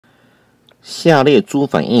下列诸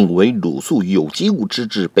反应为卤素有机物质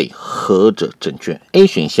制备，何者正确 ？A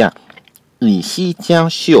选项，乙烯加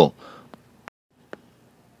溴。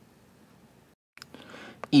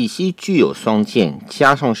乙烯具有双键，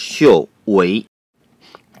加上溴为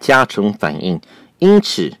加成反应，因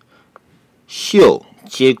此溴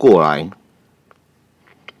接过来，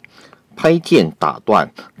拍键打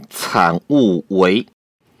断，产物为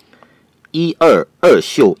1,2,2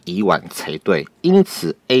溴乙烷才对，因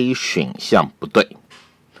此 A 选项不对。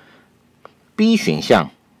B 选项，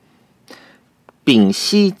丙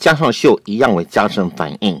烯加上溴一样为加成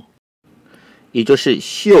反应，也就是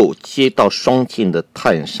溴接到双键的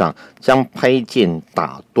碳上，将拍键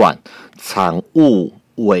打断，产物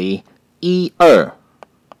为1,2,2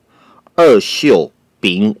溴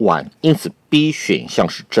丙烷，因此 B 选项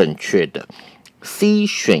是正确的。C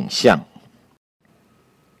选项。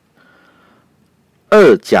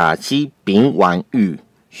2甲基丙烷与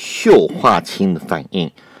溴化氢的反应，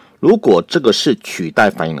如果这个是取代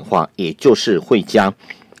反应的话，也就是会将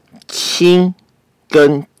氢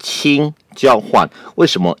跟氢交换。为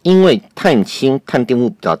什么？因为碳氢碳电负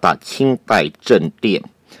比较大，氢带正电，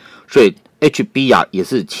所以 HBr 也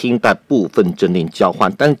是氢带部分正电交换，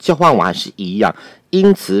但是交换完还是一样，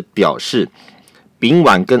因此表示丙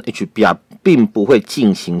烷跟 HBr 并不会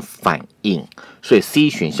进行反应，所以 C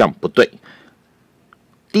选项不对。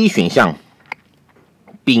D 选项，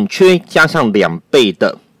丙炔加上2倍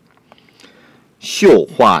的溴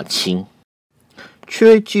化氢，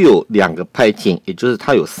炔具有2个拍键，也就是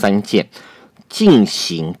它有3键进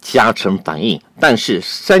行加成反应，但是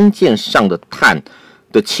3键上的碳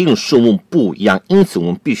的氢数目不一样，因此我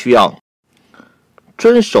们必须要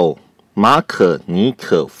遵守马可尼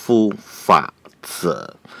可夫法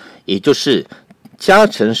则，也就是加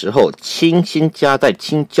成时候氢先加在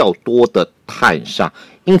氢较多的碳上，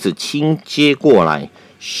因此氢接过来，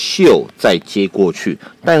溴再接过去，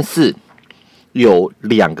但是有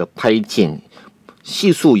2个拍键，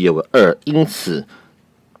系数也为2，因此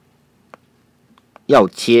要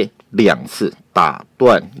接2次，打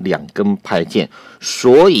断2根拍键，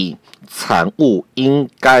所以产物应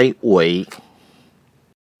该为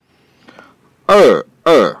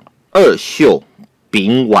2,2,2溴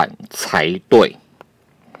丙烷才对。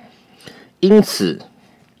因此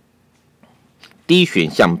D 选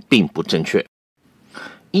项并不正确。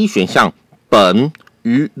E 选项，苯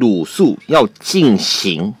与卤素要进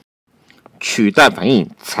行取代反应，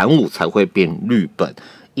产物才会变氯苯，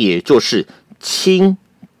也就是氢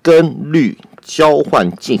跟氯交换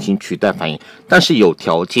进行取代反应，但是有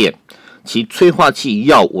条件，其催化剂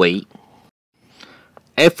要为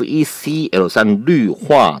FeCl3 氯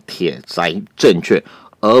化铁才正确，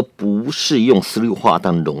而不是用羧氯化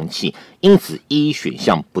当容器，因此 E 选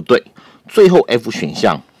项不对。最后 F 选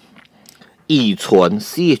项，乙醇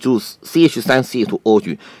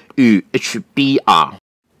CH3CH2O 与 HBr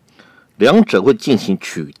两者会进行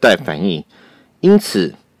取代反应，因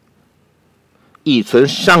此乙醇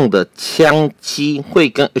上的羟基会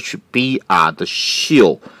跟 HBr 的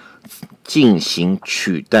溴进行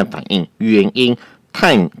取代反应，原因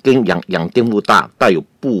碳跟氧电负大，带有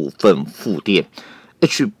部分负电。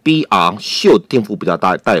HBr 溴电负比较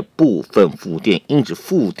大，带有部分负电，因此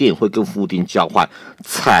负电会跟负电交换，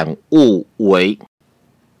产物为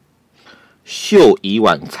溴乙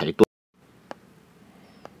烷才对。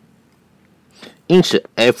因此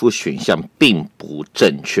F 选项并不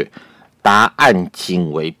正确，答案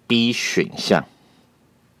仅为 B 选项。